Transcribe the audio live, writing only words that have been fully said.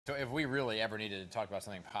So if we really ever needed to talk about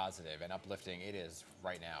something positive and uplifting, it is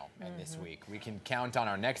right now and this week. We can count on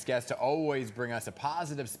our next guest to always bring us a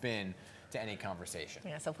positive spin to any conversation.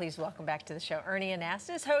 Yeah, so please welcome back to the show Ernie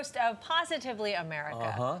Anastos, host of Positively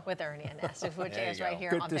America with Ernie Anastos, which is right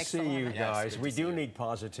here on Pixel. Good to see you guys. Yes, we do need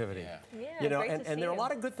positivity. Yeah, you know, great to and see there are a you.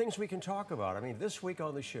 lot of good things we can talk about. I mean, this week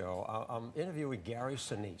on the show, I'm interviewing Gary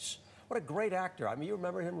Sinise. What a great actor. I mean, you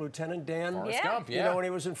remember him, Lieutenant Dan? Forrest Gump, You know, when he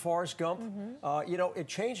was in Forrest Gump. You know, it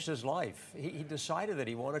changed his life. He decided that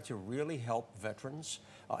he wanted to really help veterans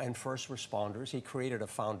and first responders. He created a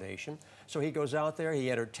foundation. So he goes out there, he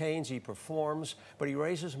entertains, he performs, but he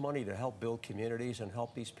raises money to help build communities and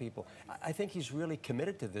help these people. I think he's really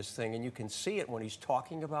committed to this thing, and you can see it when he's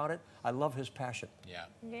talking about it. I love his passion. Yeah,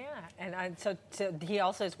 and so he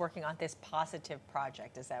also is working on this positive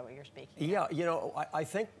project. Is that what you're speaking of? Yeah, you know, I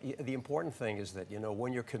think the important thing is that, you know,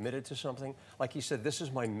 when you're committed to something, like he said, this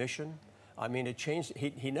is my mission. I mean, it changed.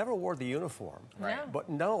 He never wore the uniform. Right.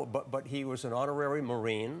 No. But he was an honorary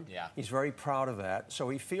Marine. Yeah. He's very proud of that. So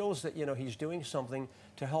he feels that, you know, he's doing something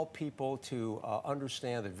to help people to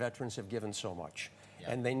understand that veterans have given so much.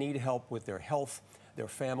 Yeah. And they need help with their health, their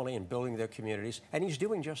family, and building their communities. And he's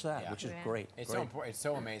doing just that, which is great. It's so important. It's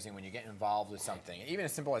so amazing when you get involved with something, even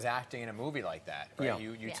as simple as acting in a movie like that. Right?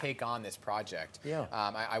 You take on this project. Yeah.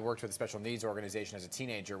 I worked with a special needs organization as a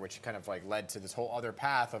teenager, which kind of like led to this whole other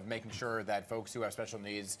path of making sure that folks who have special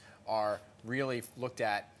needs are really looked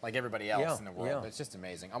at like everybody else in the world. It's just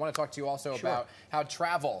amazing. I want to talk to you also about how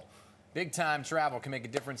travel, big-time travel, can make a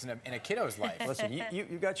difference in a kiddo's life. Listen, you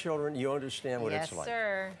got children, you understand what it's like. Yes,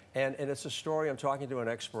 sir. And it's a story. I'm talking to an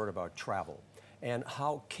expert about travel and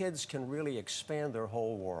how kids can really expand their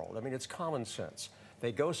whole world. I mean, it's common sense.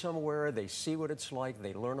 They go somewhere, they see what it's like,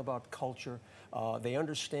 they learn about culture, they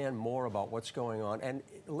understand more about what's going on, and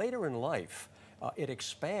later in life, it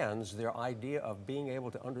expands their idea of being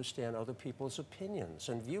able to understand other people's opinions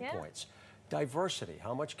and viewpoints. Diversity,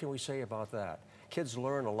 how much can we say about that? Kids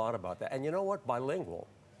learn a lot about that. And you know what? Bilingual,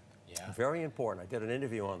 very important. I did an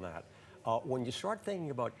interview on that. When you start thinking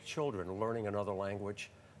about children learning another language,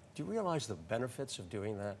 do you realize the benefits of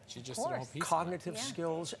doing that? She just did a whole piece Cognitive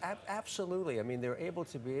skills, absolutely. I mean, they're able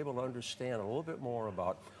to understand a little bit more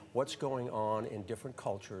about what's going on in different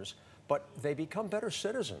cultures, but they become better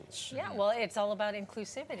citizens. Yeah, well, it's all about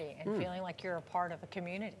inclusivity and feeling like you're a part of a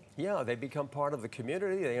community. Yeah, they become part of the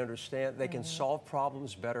community. They understand, they can solve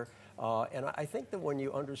problems better. And I think that when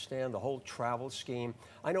you understand the whole travel scheme,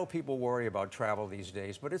 I know people worry about travel these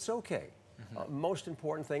days, but it's okay. Most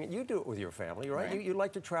important thing, you do it with your family, right? You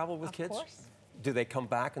like to travel with kids? Of course. Do they come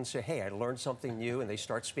back and say, hey, I learned something new, and they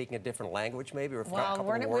start speaking a different language maybe, or a couple of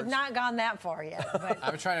words? We've not gone that far yet. But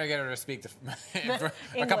I'm trying to get her to speak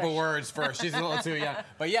a couple words first. She's a little too young.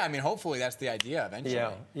 But yeah, I mean, hopefully that's the idea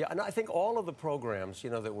eventually. Yeah, and I think all of the programs, you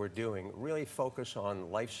know, that we're doing really focus on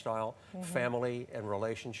lifestyle, family, and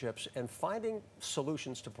relationships, and finding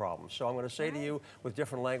solutions to problems. So I'm going to say to you with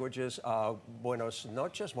different languages, buenos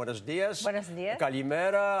noches, buenos dias,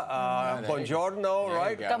 calimera, buongiorno,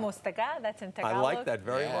 right? Kamusta ka? That's in Tagalog. I like that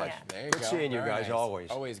very much. There you Good go. seeing you guys nice. always.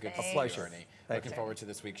 Always good to see you, Ernie. Looking forward to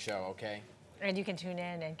this week's show, okay? And you can tune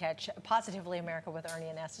in and catch Positively America with Ernie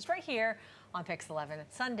Anastos right here on Pix 11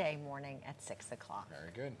 Sunday morning at 6 o'clock.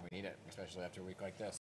 Very good. We need it, especially after a week like this.